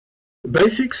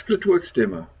Basic SplitWorks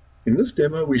demo. In this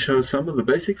demo, we show some of the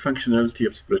basic functionality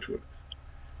of SplitWorks.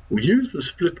 We use the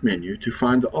split menu to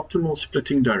find the optimal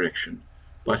splitting direction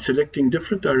by selecting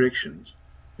different directions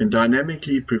and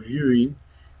dynamically previewing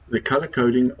the color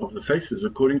coding of the faces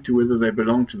according to whether they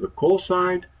belong to the core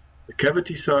side, the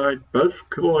cavity side, both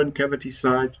core and cavity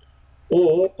sides,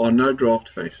 or are no draft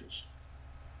faces.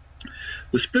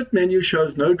 The split menu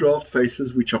shows no draft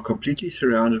faces which are completely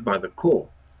surrounded by the core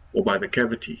or by the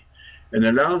cavity, and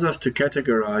allows us to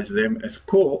categorize them as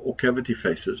core or cavity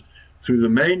faces through the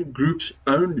main groups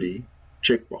only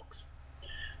checkbox.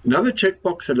 Another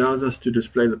checkbox allows us to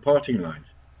display the parting lines,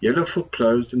 yellow for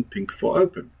closed and pink for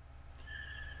open.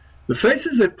 The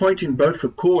faces that point in both the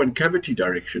core and cavity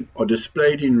direction are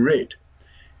displayed in red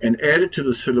and added to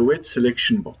the silhouette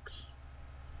selection box.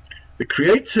 The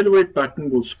Create Silhouette button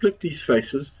will split these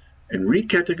faces and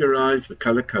recategorize the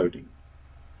color coding.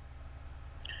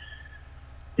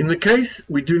 In the case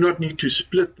we do not need to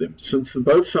split them, since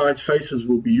both sides' faces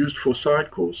will be used for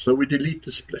side cores, so we delete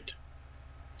the split.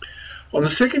 On the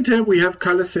second tab we have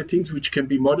color settings which can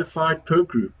be modified per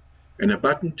group and a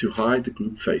button to hide the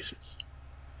group faces.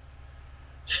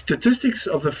 Statistics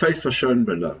of the face are shown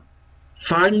below.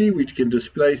 Finally, we can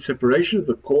display separation of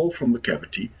the core from the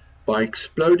cavity by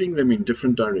exploding them in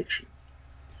different directions.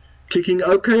 Clicking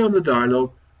OK on the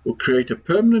dialog will create a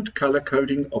permanent color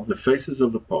coding of the faces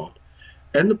of the part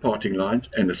and the parting lines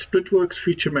and a SplitWorks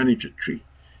feature manager tree,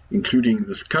 including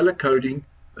this color coding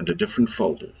under different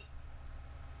folders.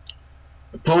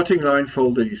 A parting line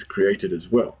folder is created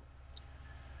as well.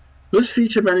 This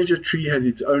feature manager tree has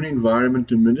its own environment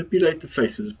to manipulate the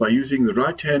faces by using the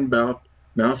right-hand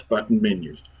mouse button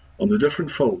menus on the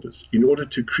different folders in order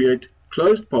to create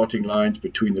closed parting lines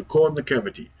between the core and the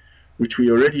cavity, which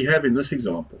we already have in this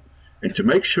example, and to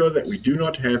make sure that we do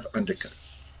not have undercuts.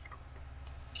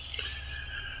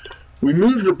 We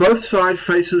move the both side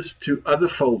faces to other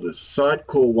folders, side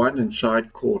core 1 and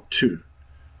side core 2,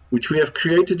 which we have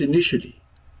created initially.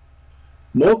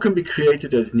 More can be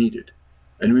created as needed,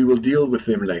 and we will deal with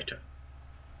them later.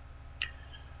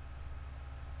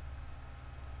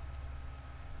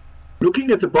 Looking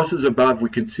at the bosses above, we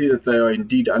can see that they are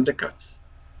indeed undercuts.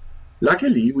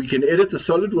 Luckily, we can edit the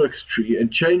SolidWorks tree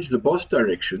and change the boss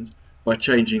directions by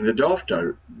changing the draft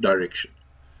direction.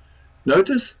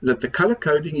 Notice that the color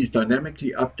coding is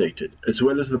dynamically updated, as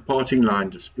well as the parting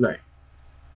line display.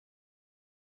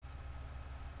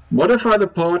 Modify the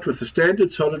part with the standard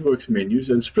SolidWorks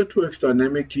menus, and SplitWorks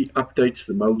dynamically updates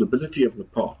the moldability of the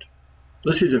part.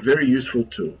 This is a very useful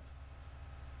tool.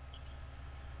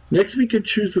 Next, we can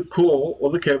choose the core or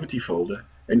the cavity folder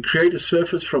and create a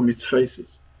surface from its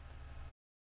faces.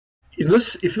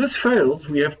 If this fails,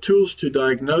 we have tools to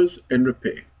diagnose and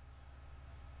repair.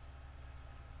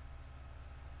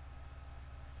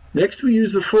 Next, we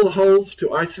use the fill holes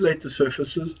to isolate the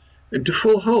surfaces, and to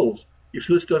fill holes, if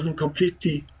this doesn't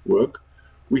completely work,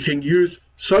 we can use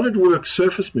SolidWorks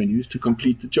surface menus to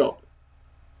complete the job.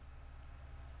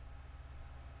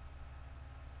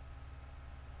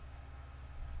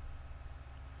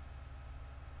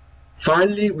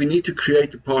 Finally, we need to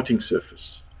create the parting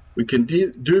surface. We can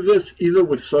do this either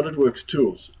with SolidWorks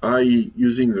tools, i.e.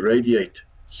 using the radiate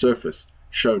surface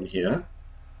shown here,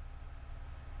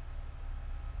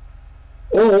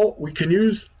 or we can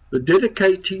use the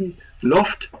dedicating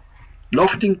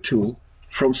lofting tool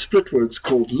from SplitWorks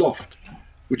called Loft,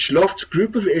 which lofts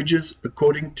group of edges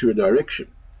according to a direction.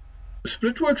 The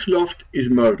SplitWorks Loft is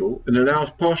modal and allows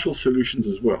partial solutions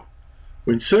as well.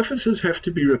 When surfaces have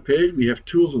to be repaired, we have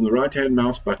tools on the right-hand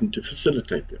mouse button to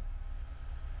facilitate them.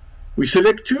 We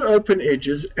select two open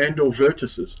edges and/or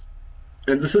vertices,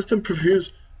 and the system previews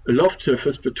a loft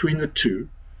surface between the two,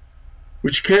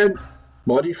 which can be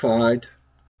modified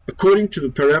according to the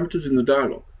parameters in the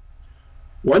dialog.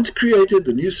 Once created,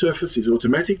 the new surface is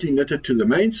automatically knitted to the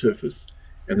main surface,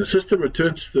 and the system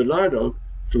returns to the dialog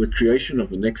for the creation of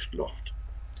the next loft.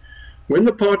 When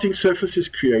the parting surface is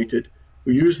created,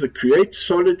 we use the Create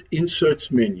Solid Inserts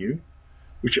menu,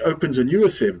 which opens a new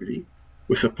assembly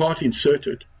with the part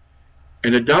inserted,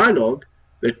 and a dialog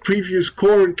that previews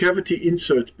core and cavity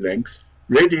insert blanks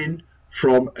read in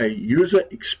from a user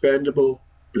expandable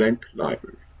blank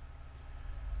library.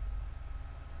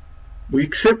 We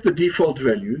accept the default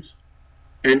values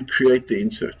and create the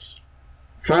inserts.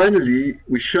 Finally,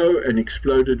 we show an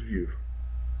exploded view.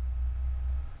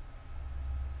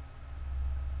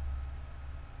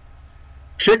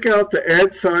 Check out the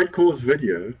Add Side Cores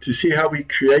video to see how we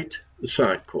create the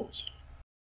side cores.